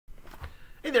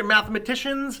there,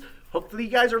 mathematicians. Hopefully you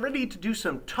guys are ready to do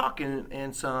some talking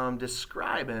and some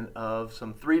describing of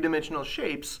some three-dimensional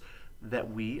shapes that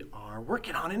we are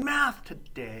working on in math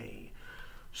today.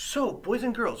 So, boys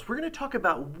and girls, we're going to talk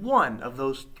about one of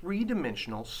those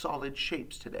three-dimensional solid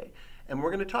shapes today. And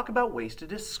we're going to talk about ways to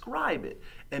describe it,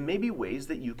 and maybe ways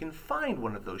that you can find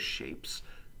one of those shapes,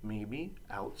 maybe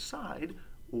outside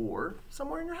or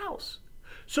somewhere in your house.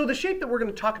 So the shape that we're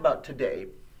going to talk about today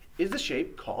is the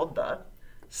shape called the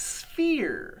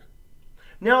sphere.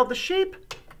 Now, the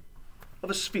shape of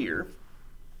a sphere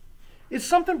is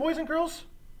something, boys and girls,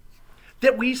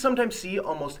 that we sometimes see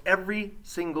almost every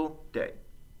single day.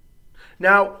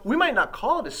 Now, we might not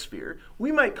call it a sphere.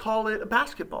 We might call it a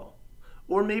basketball,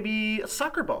 or maybe a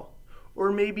soccer ball, or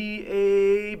maybe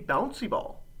a bouncy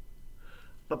ball.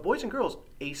 But boys and girls,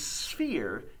 a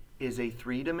sphere is a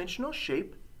three-dimensional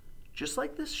shape, just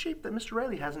like this shape that Mr.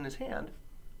 Riley has in his hand,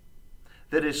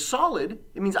 that is solid.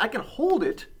 It means I can hold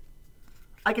it,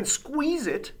 I can squeeze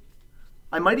it,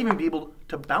 I might even be able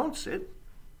to bounce it.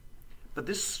 But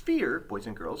this sphere, boys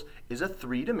and girls, is a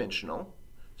three-dimensional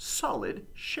solid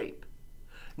shape.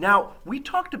 Now, we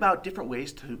talked about different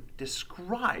ways to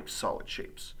describe solid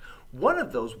shapes. One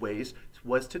of those ways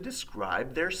was to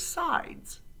describe their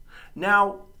sides.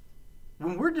 Now,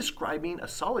 when we're describing a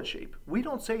solid shape, we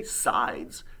don't say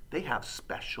sides. They have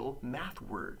special math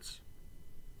words.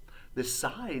 The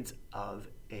sides of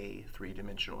a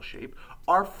three-dimensional shape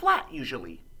are flat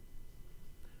usually,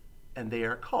 and they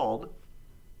are called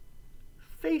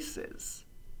faces.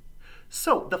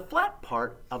 So the flat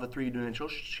part of a three-dimensional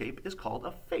shape is called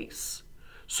a face.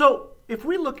 So if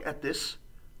we look at this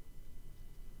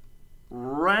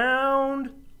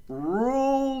round,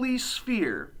 rolly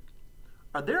sphere,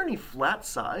 are there any flat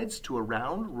sides to a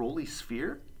round, rolly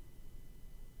sphere?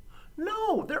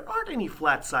 No, there aren't any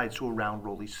flat sides to a round,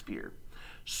 rolly sphere.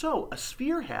 So a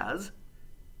sphere has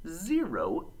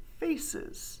 0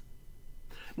 faces.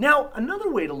 Now, another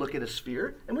way to look at a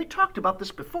sphere, and we talked about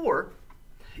this before,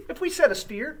 if we set a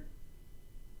sphere,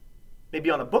 maybe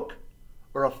on a book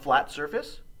or a flat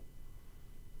surface,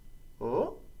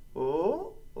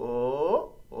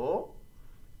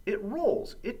 it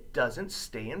rolls. It doesn't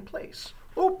stay in place.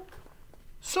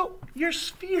 So your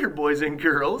sphere, boys and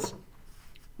girls,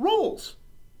 rolls.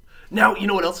 Now, you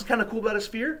know what else is kind of cool about a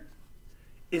sphere?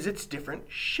 Is its different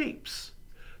shapes.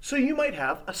 So you might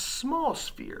have a small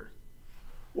sphere,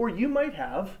 or you might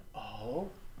have,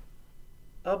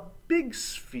 a big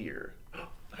sphere.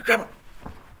 Grab one.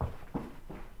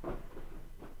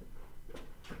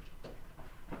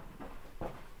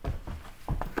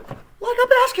 Like a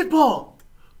basketball.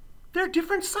 They're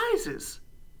different sizes.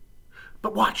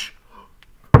 But watch.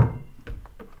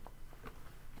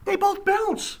 They both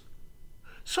bounce.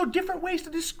 So different ways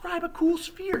to describe a cool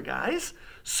sphere, guys.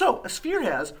 So a sphere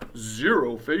has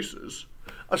 0 faces.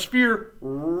 A sphere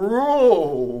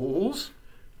rolls,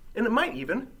 and it might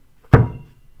even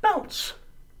bounce.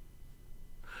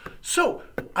 So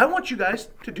I want you guys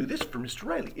to do this for Mr.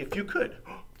 Riley, if you could.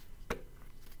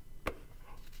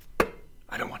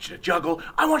 I don't want you to juggle.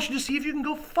 I want you to see if you can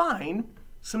go find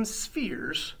some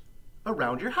spheres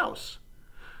around your house.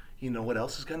 You know what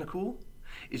else is kind of cool?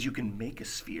 Is you can make a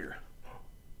sphere.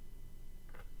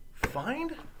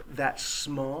 Find that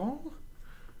small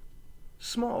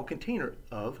container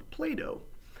of Play-Doh.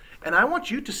 And I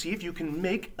want you to see if you can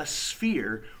make a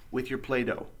sphere with your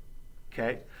Play-Doh.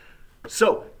 Okay?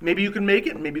 So maybe you can make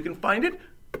it, maybe you can find it,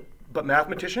 but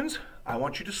mathematicians, I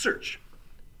want you to search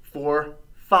for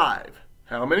 5.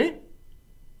 How many?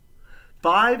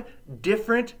 5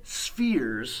 different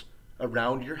spheres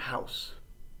around your house.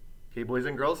 Okay, boys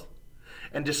and girls?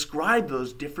 And describe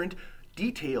those different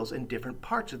details and different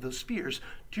parts of those spheres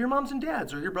to your moms and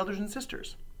dads or your brothers and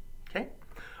sisters. Okay?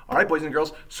 All right, boys and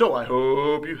girls, so I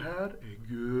hope you had a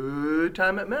good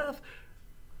time at math,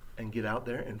 and get out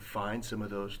there and find some of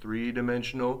those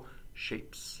three-dimensional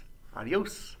shapes.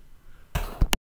 Adios.